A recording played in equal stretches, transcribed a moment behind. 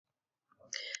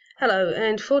Hello,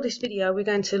 and for this video we're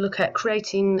going to look at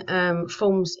creating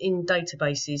forms in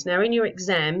databases. Now in your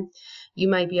exam you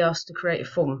may be asked to create a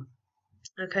form.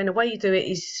 Okay, and the way you do it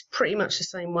is pretty much the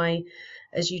same way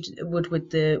as you would with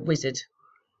the wizard.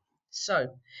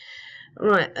 So,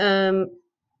 right,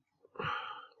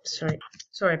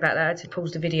 sorry about that, I had to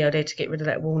pause the video there to get rid of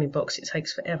that warning box, it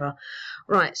takes forever.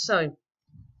 Right, so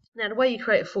now the way you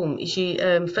create a form is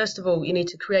you first of all you need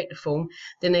to create the form,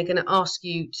 then they're going to ask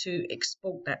you to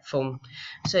export that form.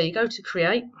 So you go to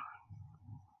create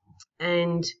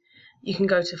and you can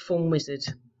go to form wizard.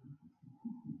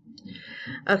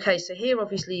 Okay, so here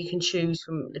obviously you can choose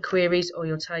from the queries or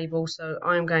your table, so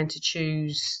I'm going to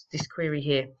choose this query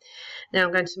here. Now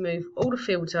I'm going to move all the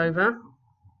fields over,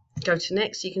 go to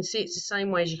next. You can see it's the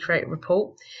same way as you create a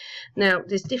report. Now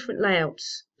there's different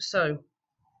layouts, so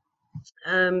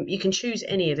you can choose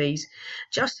any of these.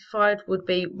 Justified would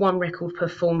be one record per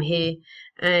form here,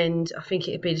 and I think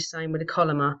it would be the same with a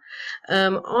columnar.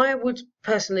 I would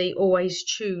personally always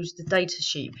choose the data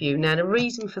sheet view. Now the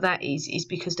reason for that is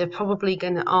because they're probably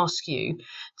going to ask you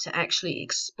to actually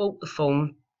export the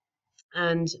form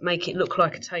and make it look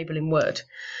like a table in Word.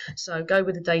 So go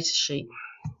with the data sheet.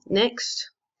 Next,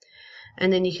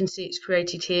 and then you can see it's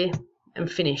created here,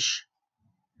 and finish.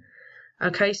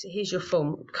 Okay, so here's your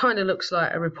form. Kind of looks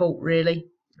like a report, really.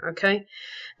 Okay,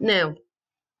 now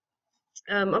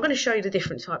I'm going to show you the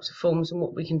different types of forms and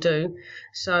what we can do.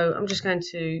 So I'm just going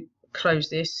to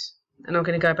close this, and I'm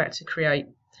going to go back to create.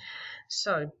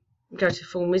 So go to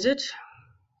form wizard.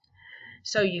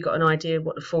 So you've got an idea of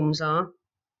what the forms are,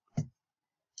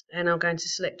 and I'm going to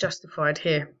select justified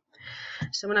here.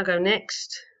 So when I go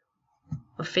next,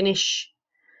 I finish.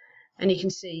 And you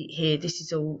can see here, this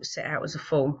is all set out as a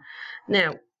form.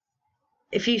 Now,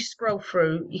 if you scroll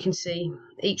through, you can see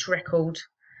each record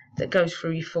that goes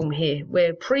through your form here,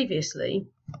 where previously,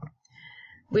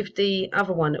 with the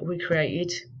other one that we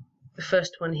created, the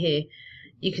first one here,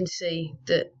 you can see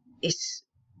that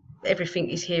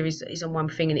everything is on one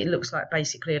thing, and it looks like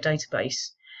basically a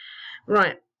database.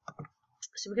 Right,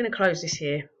 so we're going to close this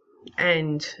here,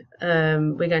 and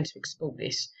we're going to export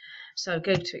this. So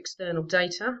go to external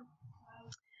data,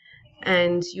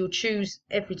 and you'll choose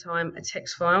every time a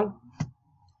text file.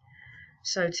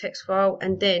 So text file,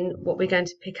 and then what we're going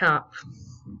to pick up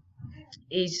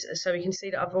is, so we can see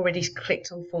that I've already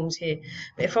clicked on forms here,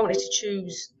 but if I wanted to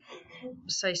choose,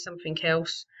 say, something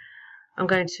else, I'm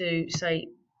going to say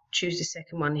choose the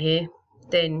second one here,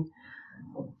 then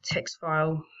text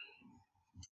file,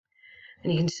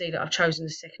 and you can see that I've chosen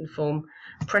the second form.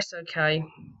 Press OK,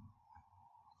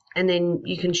 and then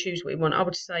you can choose what you want. I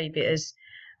would save it as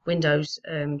Windows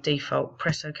default.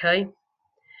 Press OK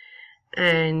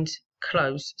and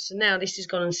close. So now this has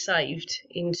gone and saved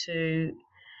into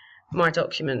my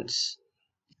documents.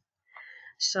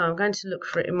 So I'm going to look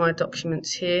for it in my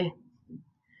documents here.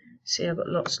 See, I've got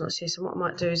lots and lots here. So what I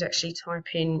might do is actually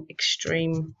type in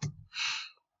extreme.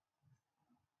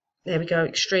 There we go,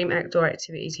 extreme outdoor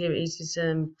activities. Here it is as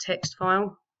text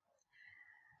file,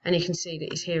 and you can see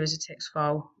that it's here as a text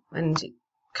file, and it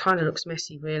kind of looks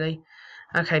messy, really.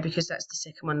 Okay, because that's the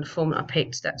second one, the form that I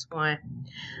picked. That's why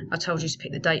I told you to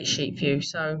pick the datasheet view.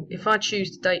 So if I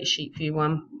choose the datasheet view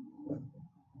one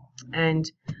and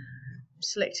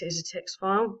select it as a text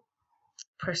file,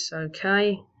 press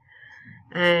OK,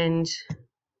 and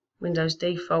Windows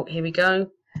default, here we go.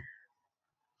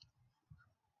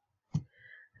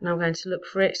 And I'm going to look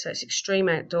for it. So it's extreme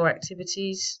outdoor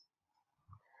activities.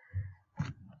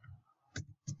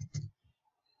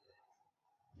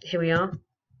 Here we are.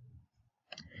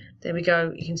 There we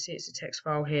go, you can see it's a text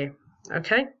file here.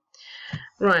 Okay,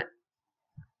 right,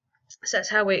 so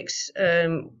that's how we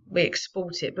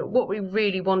export it, but what we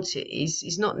really want it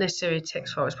is not necessarily a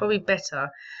text file. It's probably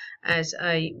better as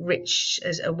a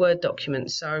Word document,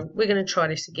 so we're going to try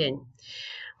this again.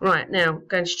 Right, now I'm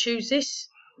going to choose this,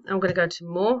 I'm going to go to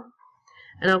more,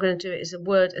 and I'm going to do it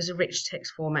as a rich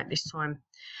text format this time.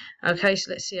 Okay, so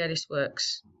let's see how this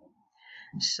works.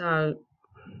 So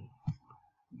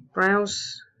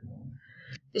browse.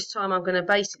 This time I'm going to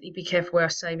basically be careful where I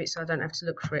save it so I don't have to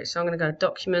look for it. So I'm going to go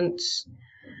Documents,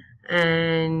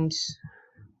 and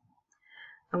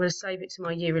I'm going to save it to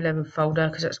my Year 11 folder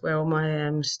because that's where all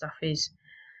my stuff is.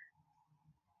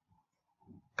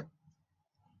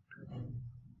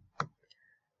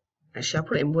 Actually, I'll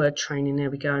put it in Word Training.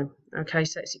 There we go. Okay,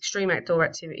 so it's Extreme Outdoor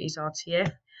Activities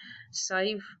RTF.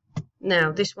 Save.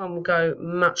 Now this one will go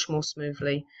much more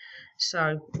smoothly. So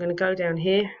I'm going to go down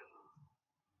here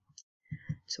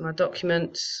to my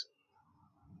documents,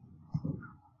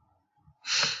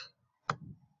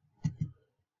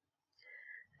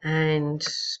 and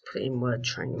put it in Word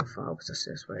training file because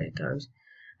that's where it goes.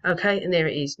 Okay, and there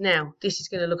it is. Now this is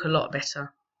going to look a lot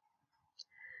better.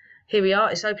 Here we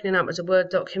are, it's opening up as a Word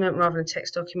document rather than a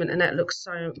text document, and that looks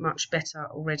so much better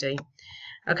already.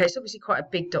 Okay, it's obviously quite a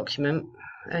big document,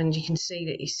 and you can see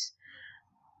that it's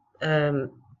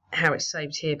how it's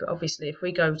saved here, but obviously if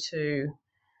we go to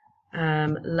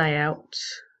layout,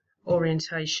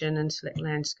 orientation, and select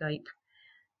landscape,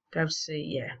 go to see,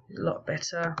 yeah, a lot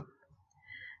better.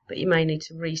 But you may need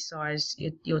to resize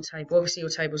your table. Obviously your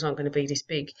tables aren't going to be this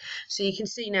big, so you can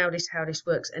see now how this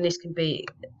works, and this can be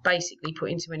basically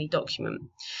put into any document.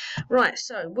 Right,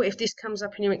 so what if this comes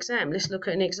up in your exam? Let's look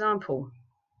at an example.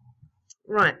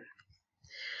 Right,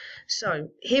 so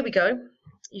here we go.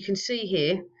 You can see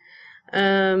here.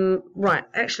 Right,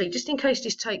 actually, just in case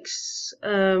this takes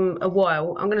a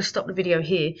while, I'm going to stop the video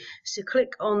here. So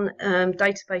click on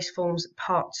database forms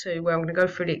part 2, where I'm going to go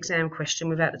through the exam question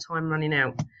without the time running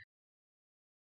out.